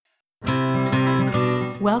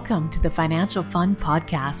Welcome to the Financial Fun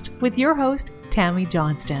Podcast with your host, Tammy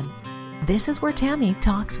Johnston. This is where Tammy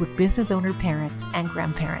talks with business owner parents and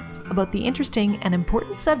grandparents about the interesting and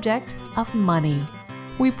important subject of money.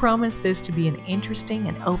 We promise this to be an interesting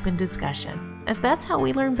and open discussion, as that's how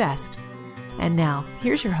we learn best. And now,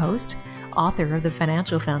 here's your host, author of the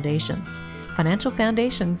Financial Foundations. Financial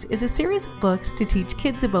Foundations is a series of books to teach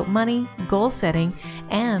kids about money, goal setting,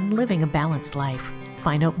 and living a balanced life.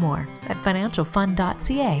 Find out more at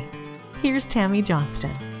financialfun.ca. Here's Tammy Johnston.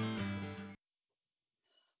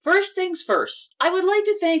 First things first, I would like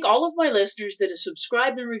to thank all of my listeners that have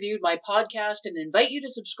subscribed and reviewed my podcast and invite you to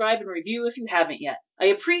subscribe and review if you haven't yet. I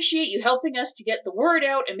appreciate you helping us to get the word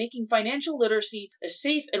out and making financial literacy a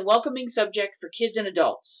safe and welcoming subject for kids and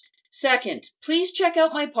adults. Second, please check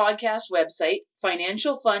out my podcast website,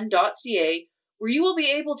 financialfun.ca, where you will be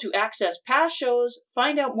able to access past shows,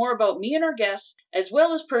 find out more about me and our guests, as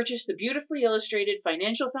well as purchase the beautifully illustrated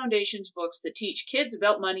Financial Foundations books that teach kids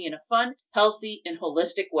about money in a fun, healthy, and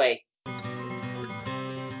holistic way.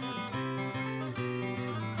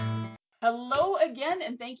 Hello again,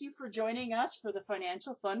 and thank you for joining us for the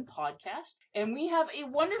Financial Fun Podcast. And we have a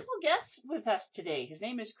wonderful guest with us today. His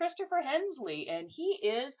name is Christopher Hensley, and he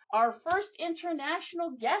is our first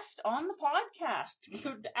international guest on the podcast.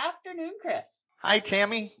 Good afternoon, Chris. Hi,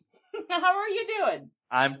 Tammy. How are you doing?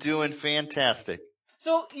 I'm doing fantastic.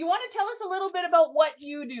 So you want to tell us a little bit about what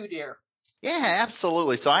you do, dear? Yeah,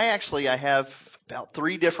 absolutely. So I have about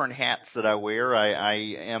 3 different hats that I wear. I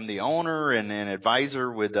am the owner and an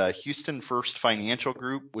advisor with Houston First Financial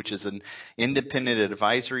Group, which is an independent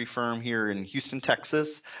advisory firm here in Houston,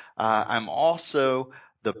 Texas. I'm also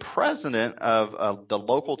the president of the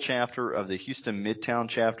local chapter of the Houston Midtown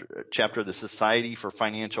chapter of the Society for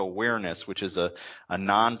Financial Awareness, which is a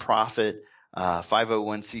nonprofit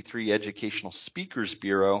 501c3 educational speakers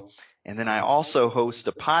bureau. And then I also host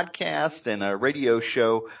a podcast and a radio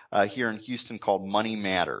show here in Houston called Money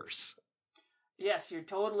Matters. Yes, you're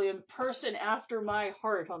totally a person after my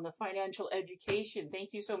heart on the financial education. Thank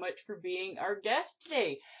you so much for being our guest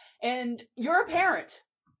today. And you're a parent.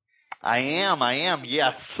 I am,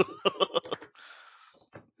 yes.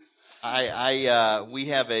 We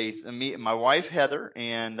have my wife Heather,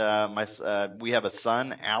 and we have a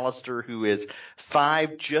son, Alistair, who is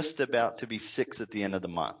 5, just about to be 6 at the end of the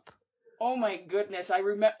month. Oh my goodness, I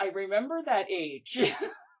remember that age.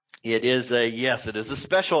 It is a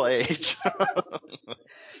special age.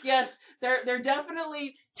 Yes, they're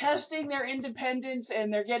definitely testing their independence,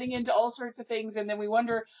 and they're getting into all sorts of things, and then we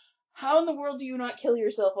wonder, how in the world do you not kill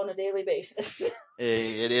yourself on a daily basis?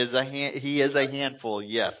 He is a handful.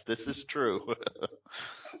 Yes, this is true.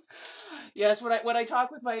 Yes, when I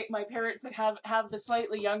talk with my parents that have the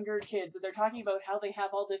slightly younger kids, they're talking about how they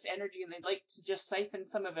have all this energy and they'd like to just siphon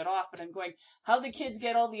some of it off. And I'm going, how the kids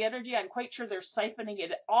get all the energy? I'm quite sure they're siphoning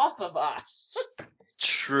it off of us.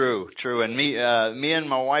 True. And me and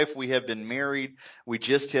my wife, we have been married. We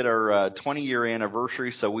just hit our 20-year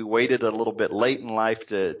anniversary, so we waited a little bit late in life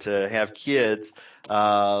to have kids.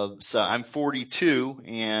 So I'm 42,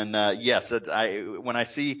 and yes, when I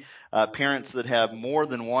see parents that have more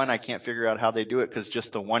than one, I can't figure out how they do it because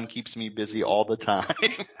just the one keeps me busy all the time.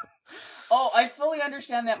 Oh, I fully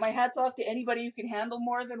understand that. My hat's off to anybody who can handle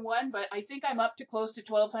more than one, but I think I'm up to close to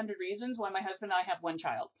 1,200 reasons why my husband and I have one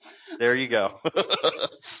child. There you go.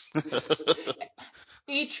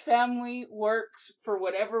 Each family works for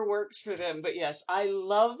whatever works for them. But yes, I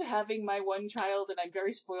love having my one child, and I'm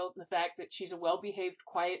very spoiled in the fact that she's a well-behaved,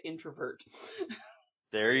 quiet introvert.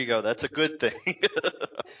 There you go. That's a good thing.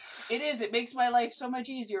 It is. It makes my life so much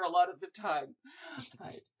easier a lot of the time.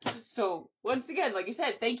 Right. So, once again, like I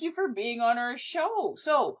said, thank you for being on our show.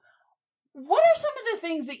 So, what are some of the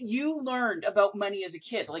things that you learned about money as a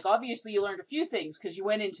kid? Like, obviously, you learned a few things because you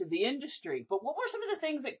went into the industry. But what were some of the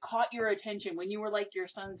things that caught your attention when you were like your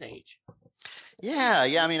son's age? Yeah.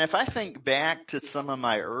 I mean, if I think back to some of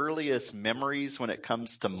my earliest memories when it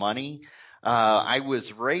comes to money, I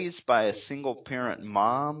was raised by a single-parent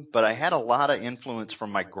mom, but I had a lot of influence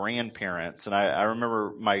from my grandparents. And I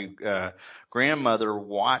remember my grandmother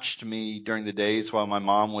watched me during the days while my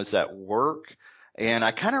mom was at work. And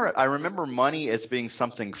I remember money as being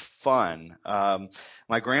something fun.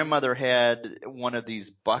 My grandmother had one of these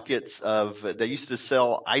buckets they used to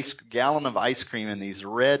sell gallon of ice cream in these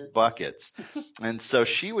red buckets. And so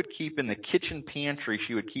she would keep in the kitchen pantry,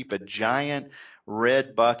 she would keep a giant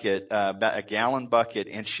red bucket, about a gallon bucket,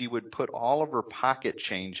 and she would put all of her pocket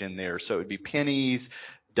change in there. So it would be pennies,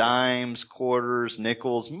 dimes, quarters,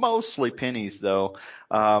 nickels, mostly pennies though.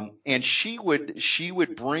 And she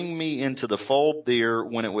would bring me into the fold there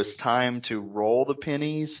when it was time to roll the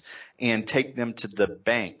pennies and take them to the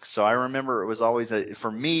bank. So I remember it was always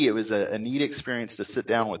for me, it was a neat experience to sit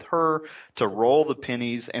down with her, to roll the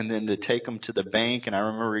pennies and then to take them to the bank. And I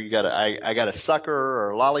remember I got a sucker or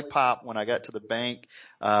a lollipop when I got to the bank.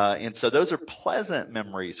 And so those are pleasant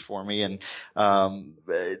memories for me. And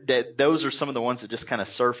those are some of the ones that just kind of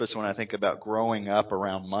surface when I think about growing up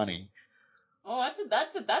around money. Oh,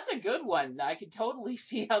 that's a good one. I could totally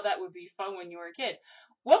see how that would be fun when you were a kid.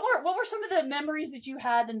 What were some of the memories that you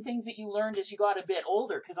had and things that you learned as you got a bit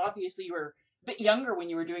older? Because obviously you were a bit younger when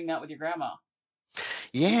you were doing that with your grandma.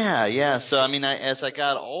 Yeah. So, I mean, as I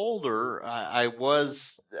got older, I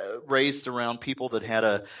was raised around people that had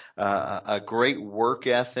a great work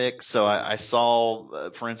ethic. So I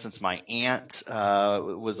saw, for instance, my aunt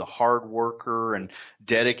was a hard worker and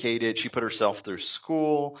dedicated. She put herself through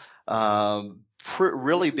school.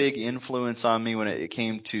 Really big influence on me when it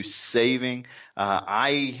came to saving.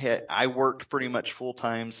 I worked pretty much full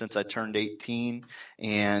time since I turned 18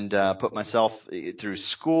 and put myself through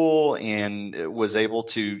school and was able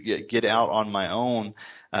to get out on my own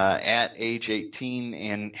at age 18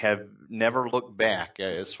 and have never looked back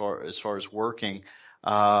as far as working.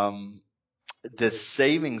 The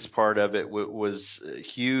savings part of it was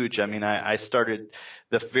huge. I mean, I started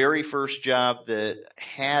the very first job that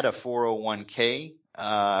had a 401k.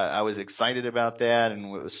 I was excited about that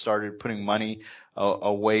and started putting money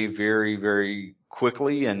away very, very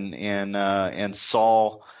quickly and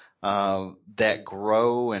saw that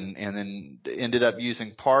grow and then ended up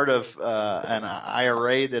using part of an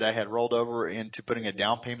IRA that I had rolled over into putting a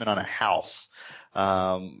down payment on a house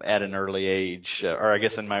at an early age, or I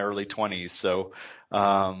guess in my early 20s. So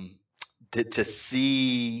to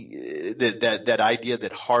see that idea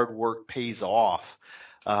that hard work pays off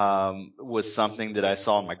was something that I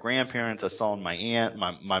saw in my grandparents, I saw in my aunt,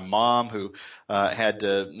 my mom, who had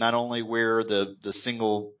to not only wear the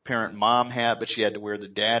single parent mom hat, but she had to wear the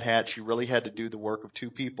dad hat. She really had to do the work of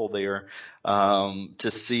two people there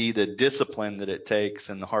to see the discipline that it takes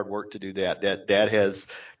and the hard work to do that. That has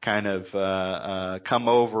kind of come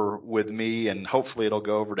over with me, and hopefully it'll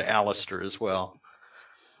go over to Alistair as well.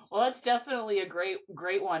 Well, that's definitely a great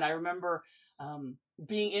one. I remember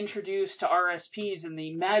being introduced to RSPs and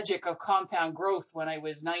the magic of compound growth when I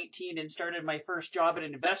was 19 and started my first job at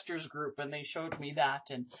an investors group, and they showed me that,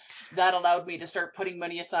 and that allowed me to start putting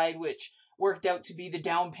money aside, which worked out to be the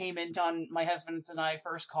down payment on my husband's and I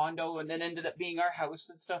first condo, and then ended up being our house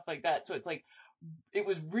and stuff like that. So it's like it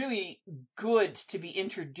was really good to be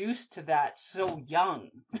introduced to that so young.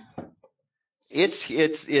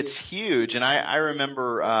 It's huge, and I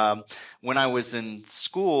remember when I was in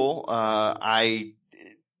school, I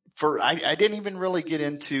didn't even really get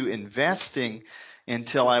into investing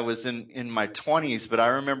until I was in my 20s. But I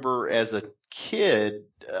remember as a kid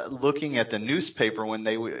looking at the newspaper when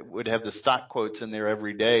they would have the stock quotes in there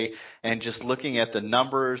every day, and just looking at the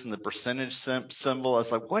numbers and the percentage symbol. I was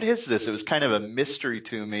like, what is this? It was kind of a mystery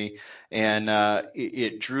to me, and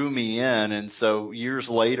it drew me in. And so years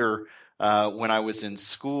later, when I was in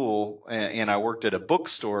school and I worked at a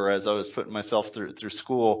bookstore as I was putting myself through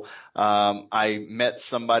school, I met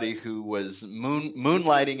somebody who was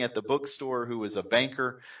moonlighting at the bookstore, who was a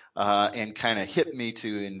banker, and kind of hit me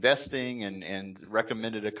to investing and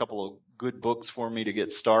recommended a couple of good books for me to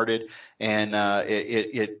get started. And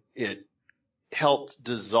it helped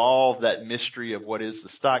dissolve that mystery of what is the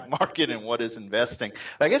stock market and what is investing.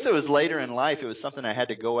 I guess it was later in life. It was something I had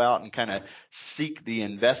to go out and kind of seek the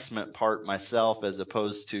investment part myself, as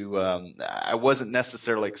opposed to I wasn't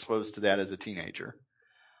necessarily exposed to that as a teenager.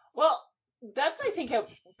 Well, that's I think how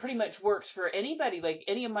pretty much works for anybody. Like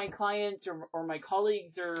any of my clients or my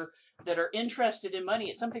colleagues that are interested in money,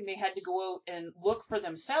 it's something they had to go out and look for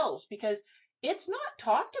themselves, because it's not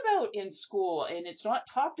talked about in school and it's not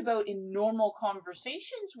talked about in normal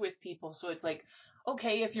conversations with people. So it's like,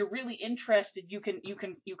 okay, if you're really interested, you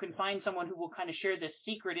can find someone who will kind of share this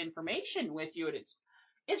secret information with you, and it's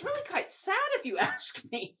really quite sad if you ask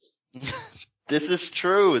me. This is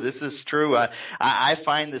true. This is true. I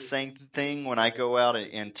find the same thing when I go out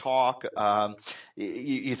and talk.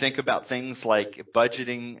 You think about things like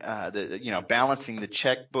budgeting, balancing the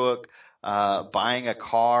checkbook, buying a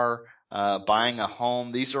car, buying a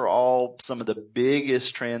home. These are all some of the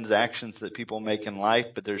biggest transactions that people make in life,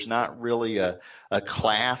 but there's not really a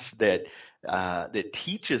class that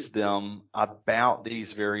teaches them about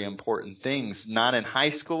these very important things, not in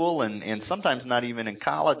high school and sometimes not even in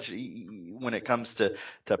college. when it comes to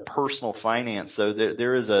personal finance. So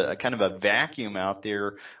there is a kind of a vacuum out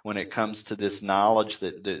there when it comes to this knowledge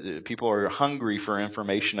that people are hungry for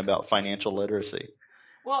information about financial literacy.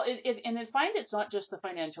 Well, and I find it's not just the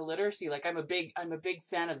financial literacy. Like I'm a big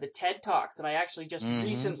fan of the TED Talks, and I actually just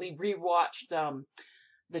recently rewatched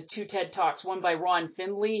the two TED Talks. One by Ron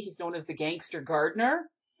Finley, he's known as the Gangster Gardener,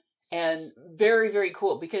 and very, very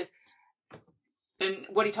cool because. And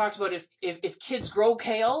what he talks about, if kids grow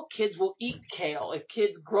kale, kids will eat kale. If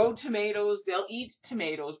kids grow tomatoes, they'll eat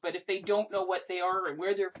tomatoes. But if they don't know what they are and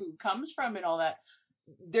where their food comes from and all that,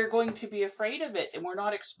 they're going to be afraid of it. And we're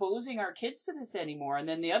not exposing our kids to this anymore. And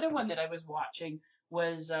then the other one that I was watching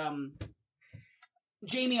was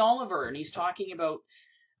Jamie Oliver, and he's talking about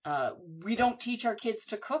we don't teach our kids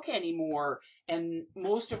to cook anymore, and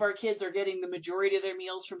most of our kids are getting the majority of their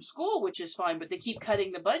meals from school, which is fine, but they keep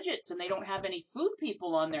cutting the budgets and they don't have any food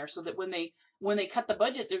people on there, so that when they cut the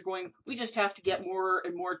budget, they're going, we just have to get more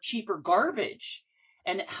and more cheaper garbage,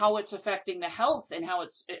 and how it's affecting the health and how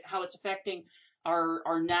it's affecting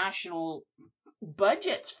our national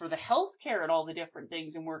budgets for the health care and all the different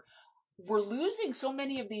things, and we're losing so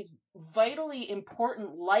many of these vitally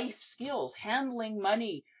important life skills, handling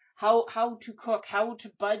money, how to cook, how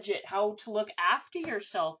to budget, how to look after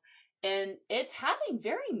yourself. And it's having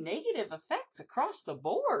very negative effects across the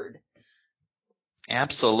board.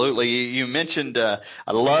 Absolutely. You mentioned I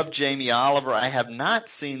love Jamie Oliver. I have not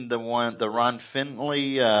seen the Ron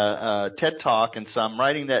Finley TED Talk, and so I'm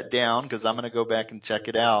writing that down because I'm going to go back and check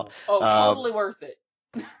it out. Oh, totally worth it.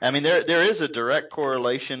 I mean, there is a direct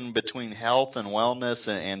correlation between health and wellness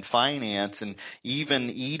and finance, and even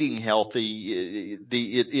eating healthy.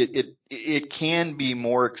 It can be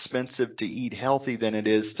more expensive to eat healthy than it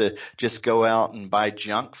is to just go out and buy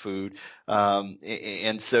junk food.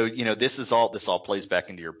 And so this all plays back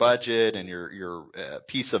into your budget and your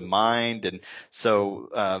peace of mind, and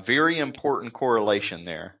so very important correlation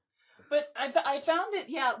there. But I found it,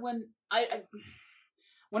 yeah, when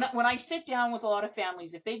I sit down with a lot of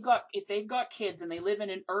families, if they've got kids and they live in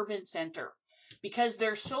an urban center, because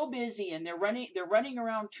they're so busy and they're running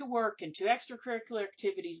around to work and to extracurricular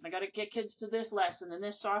activities, and I got to get kids to this lesson and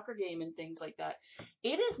this soccer game and things like that,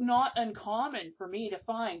 it is not uncommon for me to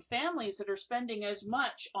find families that are spending as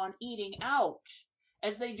much on eating out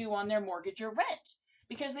as they do on their mortgage or rent.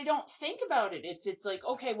 Because they don't think about it. It's like,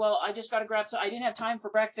 okay, well, I just got to grab. So I didn't have time for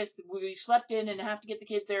breakfast. We slept in and have to get the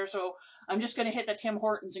kids there. So I'm just going to hit the Tim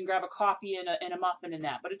Hortons and grab a coffee and a muffin and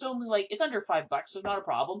that. But it's only it's under $5, so it's not a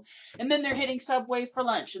problem. And then they're hitting Subway for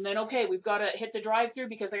lunch. And then, okay, we've got to hit the drive-through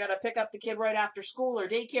because I got to pick up the kid right after school or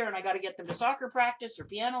daycare, and I got to get them to soccer practice or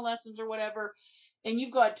piano lessons or whatever. And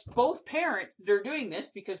you've got both parents that are doing this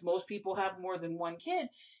because most people have more than one kid.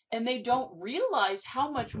 And they don't realize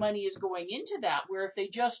how much money is going into that, where if they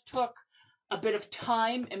just took a bit of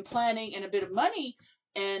time and planning and a bit of money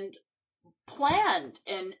and planned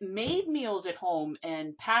and made meals at home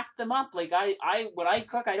and packed them up. Like when I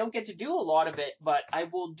cook, I don't get to do a lot of it, but I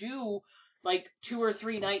will do like 2 or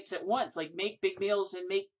 3 nights at once, like make big meals and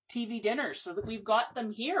make TV dinners so that we've got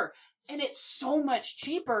them here. And it's so much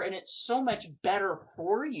cheaper and it's so much better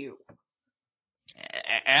for you.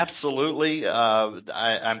 Absolutely.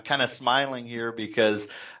 I'm kind of smiling here because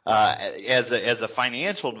as a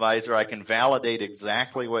financial advisor, I can validate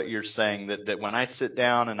exactly what you're saying, that when I sit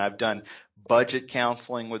down and I've done budget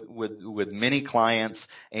counseling with many clients,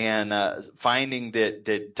 and finding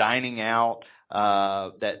that dining out,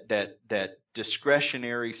 that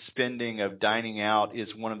discretionary spending of dining out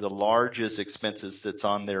is one of the largest expenses that's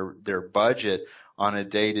on their budget on a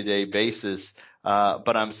day-to-day basis.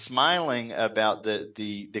 But I'm smiling about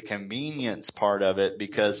the convenience part of it,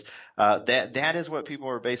 because that is what people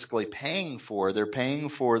are basically paying for. They're paying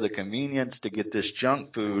for the convenience to get this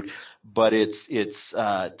junk food, but it's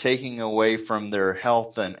taking away from their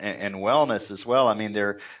health and wellness as well. I mean,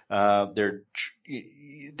 they're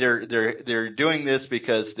doing this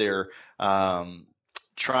because they're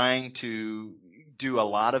trying to do a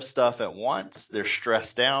lot of stuff at once. They're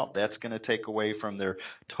stressed out. That's going to take away from their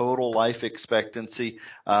total life expectancy,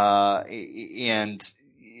 and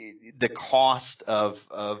the cost of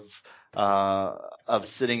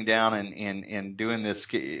sitting down and doing this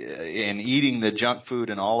and eating the junk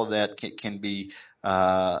food and all of that can be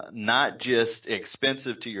not just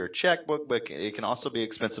expensive to your checkbook, but it can also be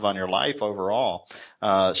expensive on your life overall.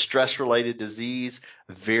 Stress-related disease,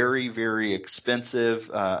 very, very expensive.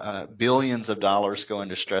 Billions of dollars go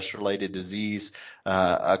into stress-related disease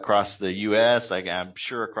across the U.S., I'm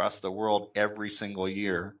sure across the world, every single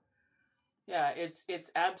year. Yeah,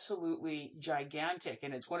 it's absolutely gigantic,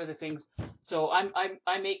 and it's one of the things. So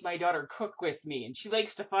I make my daughter cook with me, and she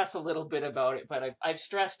likes to fuss a little bit about it. But I've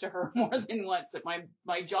stressed to her more than once that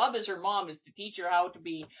my job as her mom is to teach her how to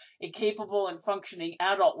be a capable and functioning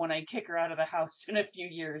adult when I kick her out of the house in a few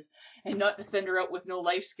years, and not to send her out with no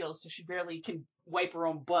life skills so she barely can wipe her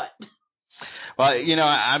own butt. Well,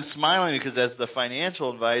 I'm smiling because as the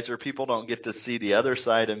financial advisor, people don't get to see the other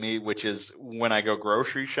side of me, which is when I go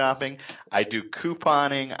grocery shopping, I do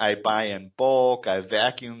couponing, I buy in bulk, I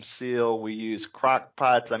vacuum seal, we use crock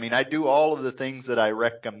pots. I mean, I do all of the things that I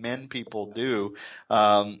recommend people do.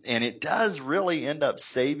 And it does really end up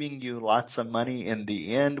saving you lots of money in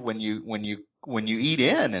the end when you eat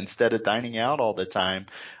in instead of dining out all the time.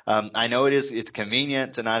 I know it's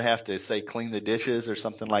convenient to not have to say clean the dishes or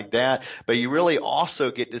something like that, but you really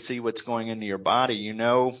also get to see what's going into your body. You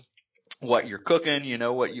know what you're cooking, you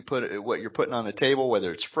know what you're putting on the table,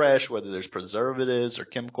 whether it's fresh, whether there's preservatives or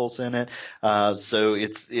chemicals in it. So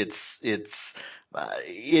it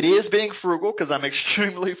is being frugal because I'm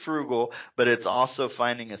extremely frugal, but it's also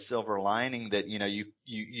finding a silver lining that you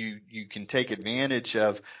can take advantage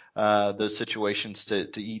of those situations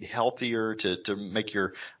to eat healthier, to make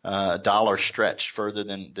your dollar stretch further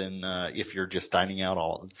than if you're just dining out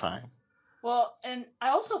all the time. Well, and I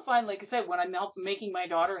also find, like I said, when I'm making my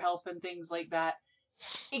daughter help and things like that,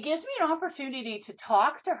 it gives me an opportunity to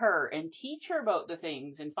talk to her and teach her about the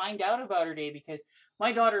things and find out about her day, because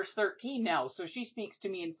my daughter's 13 now, so she speaks to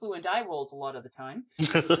me in fluent eye rolls a lot of the time.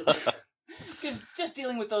 Because just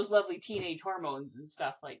dealing with those lovely teenage hormones and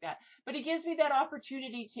stuff like that. But it gives me that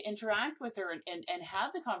opportunity to interact with her and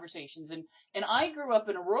have the conversations. And I grew up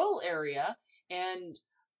in a rural area, and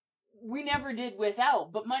we never did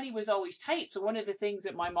without, but money was always tight. So one of the things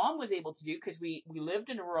that my mom was able to do, because we lived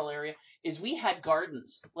in a rural area, is we had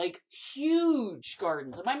gardens, like huge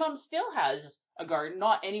gardens. And my mom still has a garden,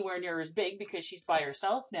 not anywhere near as big because she's by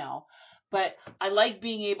herself now. But I like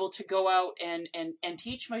being able to go out and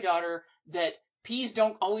teach my daughter that peas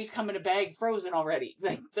don't always come in a bag frozen already.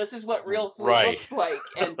 Like, this is what real food Right. looks like.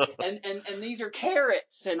 And these are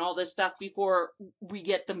carrots and all this stuff before we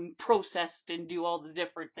get them processed and do all the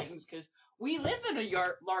different things, because we live in a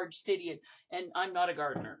large city, and I'm not a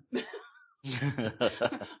gardener.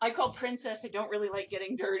 I call Princess. I don't really like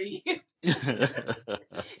getting dirty.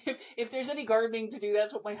 if there's any gardening to do,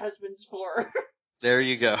 that's what my husband's for. There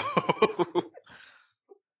you go.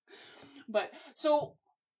 But so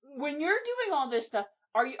when you're doing all this stuff,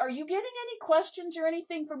 are you getting any questions or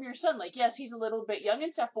anything from your son? Like, yes, he's a little bit young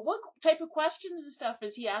and stuff, but what type of questions and stuff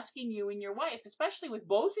is he asking you and your wife, especially with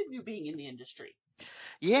both of you being in the industry?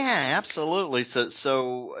 Yeah, absolutely.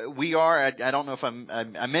 So we are. I don't know if I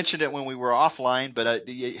mentioned it when we were offline, but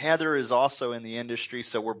Heather is also in the industry.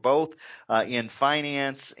 So we're both in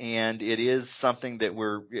finance, and it is something that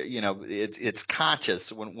it's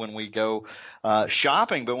conscious when we go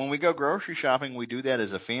shopping. But when we go grocery shopping, we do that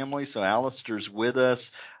as a family. So Alistair's with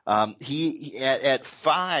us. He at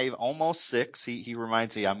 5, almost 6. He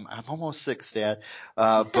reminds me, I'm almost 6, Dad.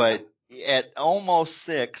 But at almost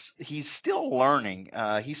 6, he's still learning.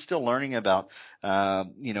 He's still learning about,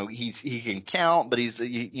 he can count, but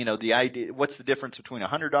the idea, what's the difference between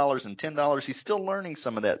 $100 and $10? He's still learning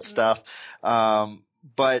some of that stuff.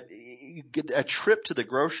 But a trip to the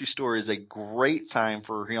grocery store is a great time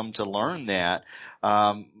for him to learn that.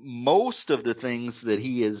 Most of the things that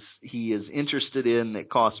he is interested in that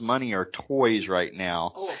cost money are toys right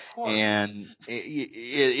now. Oh, of course. And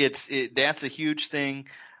that's a huge thing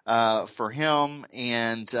for him,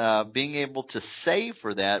 and being able to save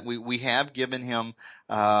for that. We have given him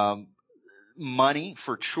money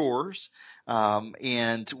for chores,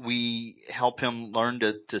 and we help him learn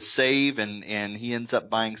to save, and he ends up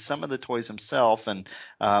buying some of the toys himself. And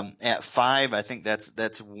at 5, I think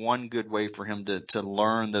that's one good way for him to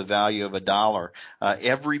learn the value of a dollar.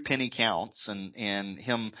 Every penny counts, and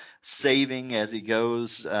him saving as he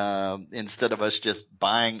goes, instead of us just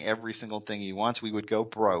buying every single thing he wants, we would go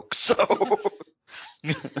broke. So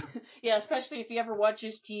Yeah, especially if he ever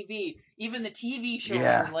watches TV. Even the TV shows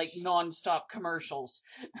Yes. are like non-stop commercials.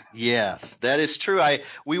 Yes, that is true.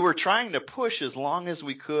 We were trying to push as long as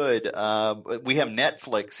we could. We have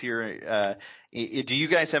Netflix here. Do you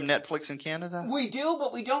guys have Netflix in Canada? We do,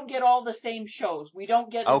 but we don't get all the same shows. We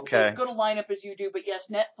don't get as good a lineup as you do. But yes,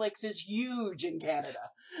 Netflix is huge in Canada.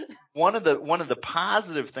 One of the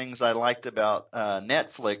positive things I liked about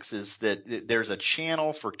Netflix is that there's a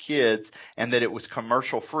channel for kids, and that it was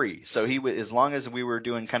commercial free. So as long as we were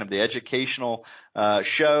doing kind of the educational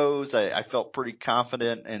shows, I felt pretty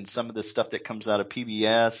confident in some of the stuff that comes out of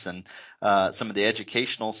PBS and some of the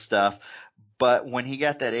educational stuff. But when he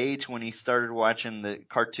got that age, when he started watching the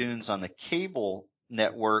cartoons on the cable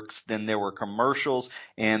networks, then there were commercials,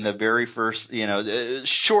 and the very first,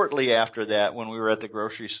 shortly after that, when we were at the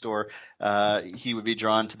grocery store, he would be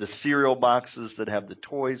drawn to the cereal boxes that have the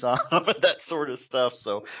toys on them and that sort of stuff.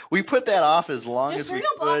 So we put that off as long as we could. Do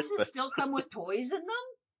cereal boxes still come with toys in them?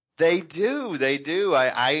 They do.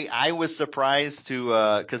 I was surprised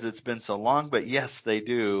to because it's been so long, but yes, they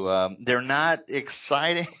do. They're not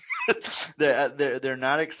exciting. They're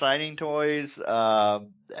not exciting toys. I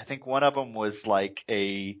think one of them was like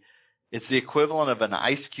it's the equivalent of an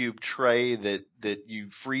ice cube tray that you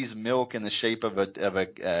freeze milk in the shape of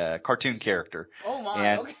a cartoon character. Oh my!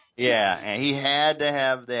 And, okay. Yeah, and he had to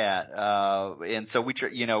have that. And so we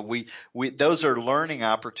those are learning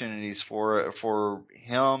opportunities for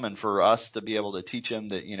him and for us to be able to teach him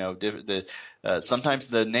that sometimes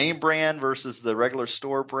the name brand versus the regular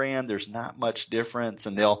store brand, there's not much difference,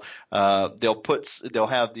 and they'll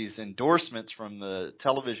have these endorsements from the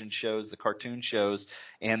television shows, the cartoon shows,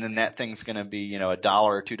 and then that thing's going to be $1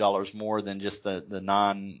 or $2 more than just the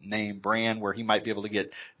non-name brand, where he might be able to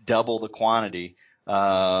get double the quantity.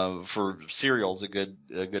 For cereal's a good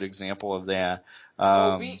example of that.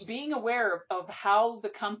 Being aware of how the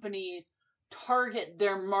companies target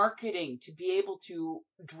their marketing to be able to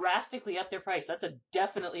drastically up their price, that's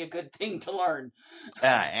definitely a good thing to learn.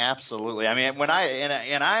 Yeah, absolutely. I mean, when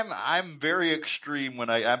I'm very extreme when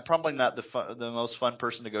I'm probably not the most fun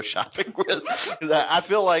person to go shopping with. I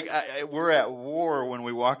feel like we're at war when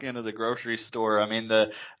we walk into the grocery store. I mean,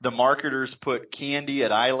 the marketers put candy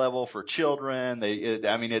at eye level for children.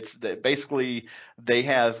 Basically they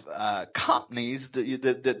have companies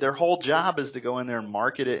that their whole job is to go in there and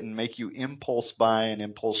market it and make you impulse buy and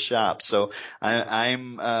impulse shop. So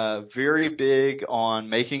I'm very big on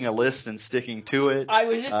making a list and sticking to it. I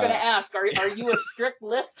was just going to ask, are you a strict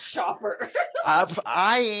list shopper?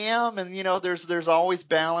 I am, and there's always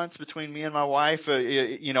balance between me and my wife.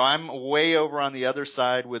 I'm way over on the other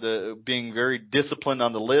side with being very disciplined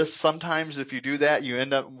on the list. Sometimes if you do that, you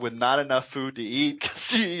end up with not enough food to eat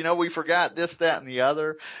because we forgot this, that, and the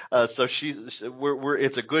other. So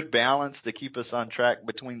it's a good balance to keep us on track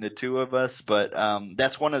between the two of us. But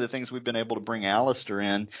that's one of the things we've been able to bring Alistair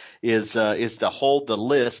in is to hold the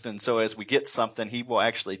list, and so as we get something, he will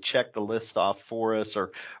actually check the list off for us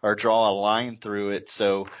or draw a line through it.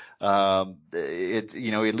 So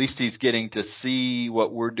at least he's getting to see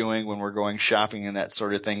what we're doing when we're going shopping and that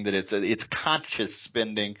sort of thing, that it's conscious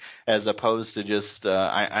spending as opposed to just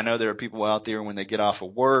I know there are people out there when they get off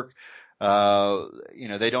of work,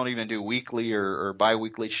 they don't even do weekly or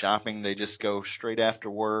biweekly shopping. They just go straight after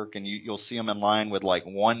work, and you'll see them in line with like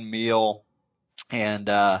one meal. And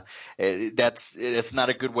it's not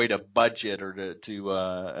a good way to budget or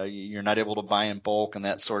to you're not able to buy in bulk and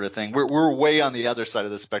that sort of thing. We're way on the other side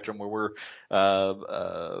of the spectrum where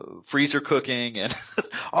we're freezer cooking and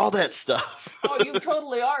all that stuff. Oh, you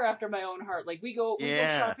totally are after my own heart. Like we go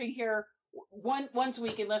shopping here once a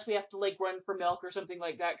week, unless we have to like run for milk or something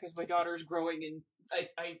like that because my daughter's growing and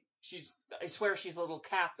I swear she's a little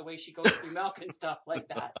calf the way she goes through milk and stuff like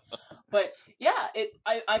that. But yeah,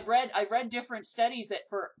 I've read different studies that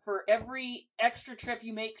for every extra trip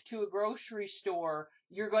you make to a grocery store,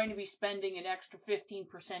 you're going to be spending an extra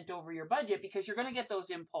 15% over your budget because you're going to get those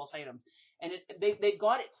impulse items. And they've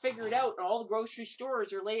got it figured out. And all the grocery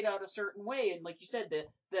stores are laid out a certain way. And like you said,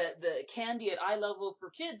 the candy at eye level for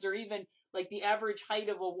kids, or even like the average height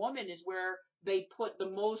of a woman, is where they put the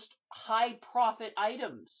most high profit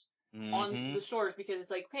items on the stores, because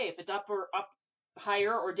it's like, hey, if it's up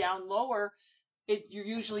higher or down lower, you're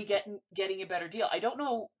usually getting a better deal. I don't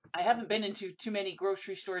know. I haven't been into too many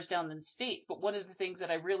grocery stores down in the States, but one of the things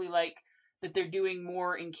that I really like that they're doing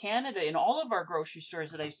more in Canada in all of our grocery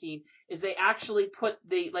stores that I've seen is they actually put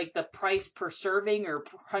the price per serving or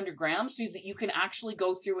per 100 grams so that you can actually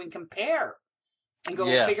go through and compare and go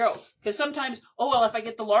figure out. Because sometimes, if I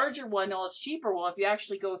get the larger one, it's cheaper. Well, if you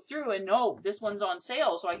actually go through and this one's on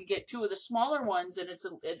sale, so I could get two of the smaller ones and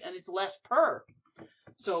it's less per.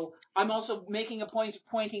 So I'm also making a point of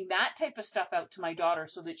pointing that type of stuff out to my daughter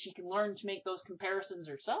so that she can learn to make those comparisons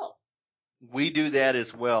herself. We do that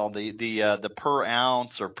as well. The per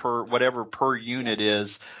ounce or per unit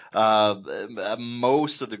is.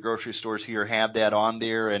 Most of the grocery stores here have that on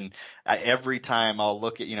there, and every time I'll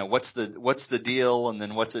look at what's the deal, and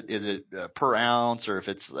then is it per ounce, or if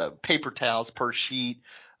it's paper towels per sheet.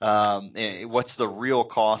 What's the real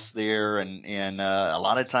cost there? And a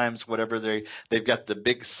lot of times, whatever they've got the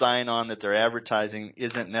big sign on that they're advertising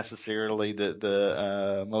isn't necessarily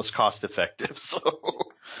the most cost effective.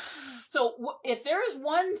 So if there is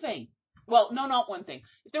one thing Well, no, not one thing.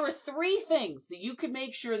 If there were 3 things that you could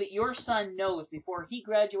make sure that your son knows before he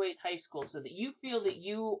graduates high school so that you feel that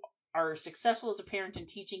you are successful as a parent in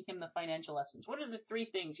teaching him the financial lessons, what are the 3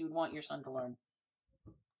 things you would want your son to learn?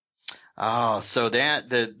 Oh, so that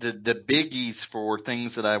the biggies for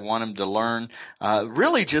things that I want him to learn,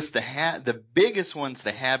 really just the biggest one's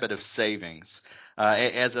the habit of savings.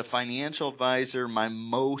 As a financial advisor, my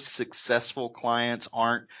most successful clients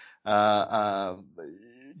aren't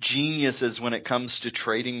geniuses when it comes to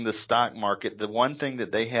trading the stock market. The one thing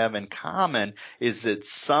that they have in common is that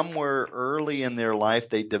somewhere early in their life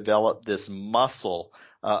they developed this muscle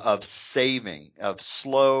of saving, of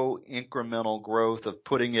slow incremental growth, of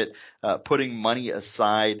putting money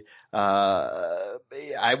aside.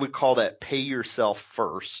 I would call that pay yourself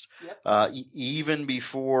first. Yep. Even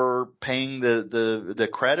before paying the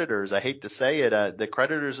creditors. I hate to say it, the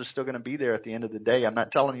creditors are still going to be there at the end of the day. I'm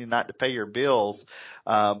not telling you not to pay your bills,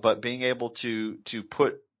 but being able to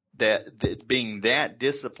put being that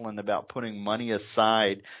disciplined about putting money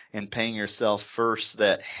aside and paying yourself first,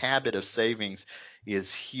 that habit of savings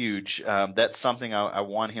is huge. That's something I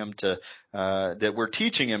want him to that we're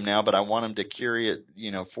teaching him now, but I want him to carry it,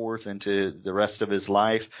 forth into the rest of his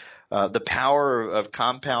life. The power of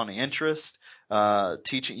compound interest,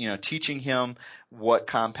 teaching him what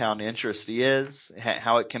compound interest is,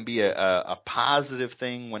 how it can be a positive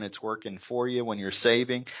thing when it's working for you, when you're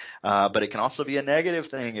saving, but it can also be a negative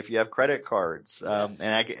thing if you have credit cards.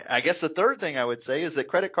 And I guess the third thing I would say is that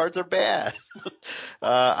credit cards are bad.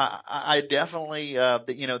 I definitely,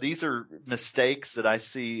 these are mistakes that I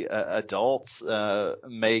see adults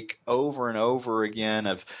make over and over again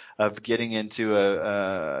of getting into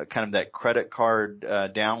a kind of that credit card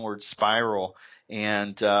downward spiral.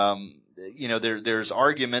 And there's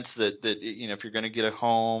arguments that if you're going to get a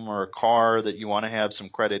home or a car that you want to have some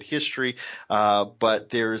credit history, but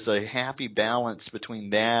there's a happy balance between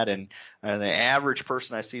that and the average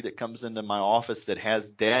person I see that comes into my office that has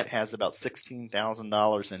debt has about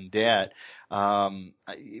 $16,000 in debt.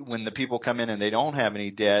 When the people come in and they don't have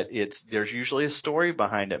any debt, there's usually a story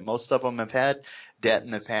behind it. Most of them have had debt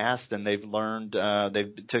in the past, and they've learned,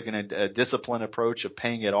 they've taken a disciplined approach of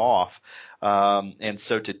paying it off. And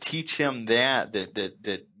so to teach him that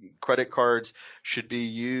credit cards should be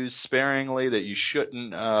used sparingly, that you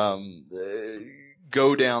shouldn't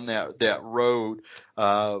go down that road,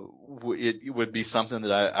 it would be something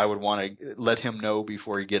that I would want to let him know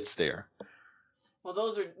before he gets there. Well,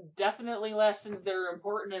 those are definitely lessons that are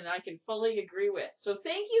important, and I can fully agree with. So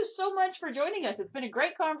thank you so much for joining us. It's been a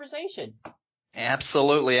great conversation.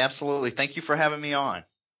 Absolutely, absolutely. Thank you for having me on.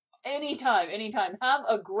 Anytime. Have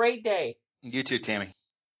a great day. You too, Tammy.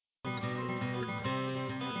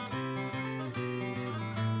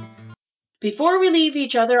 Before we leave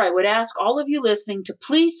each other, I would ask all of you listening to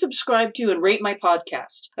please subscribe to and rate my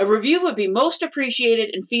podcast. A review would be most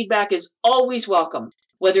appreciated, and feedback is always welcome.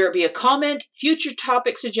 Whether it be a comment, future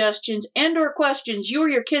topic suggestions, and or questions you or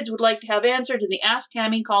your kids would like to have answered in the Ask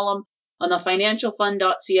Tammy column on the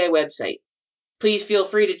financialfund.ca website. Please feel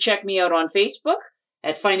free to check me out on Facebook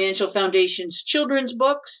at Financial Foundation's Children's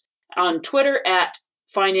Books, on Twitter at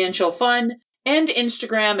Financial Fun, and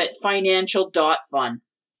Instagram at financial.fun.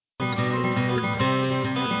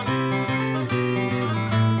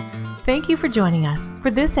 Thank you for joining us for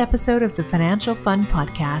this episode of the Financial Fun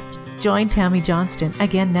Podcast. Join Tammy Johnston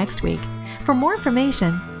again next week. For more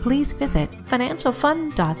information, please visit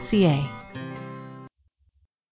financialfun.ca.